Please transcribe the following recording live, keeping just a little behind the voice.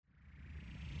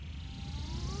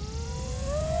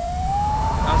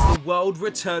world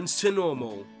returns to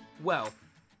normal. Well,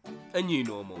 a new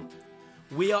normal.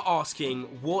 We are asking,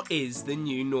 what is the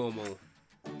new normal?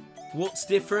 What's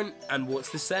different and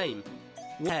what's the same?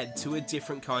 We'll head to a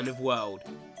different kind of world.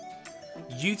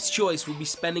 Youth's Choice will be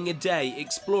spending a day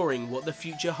exploring what the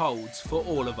future holds for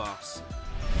all of us.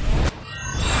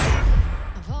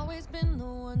 I've always been the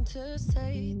one to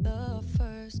say the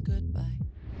first goodbye.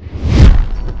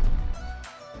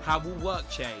 How will work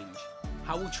change?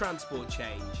 How will transport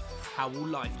change? How will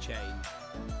life change?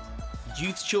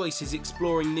 Youth's Choice is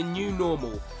exploring the new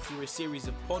normal through a series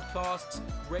of podcasts,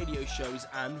 radio shows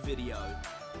and video.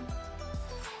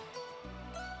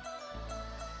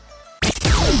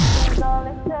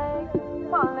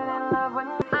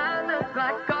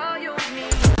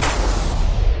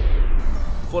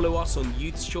 Follow us on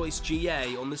Youth's Choice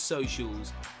GA on the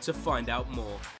socials to find out more.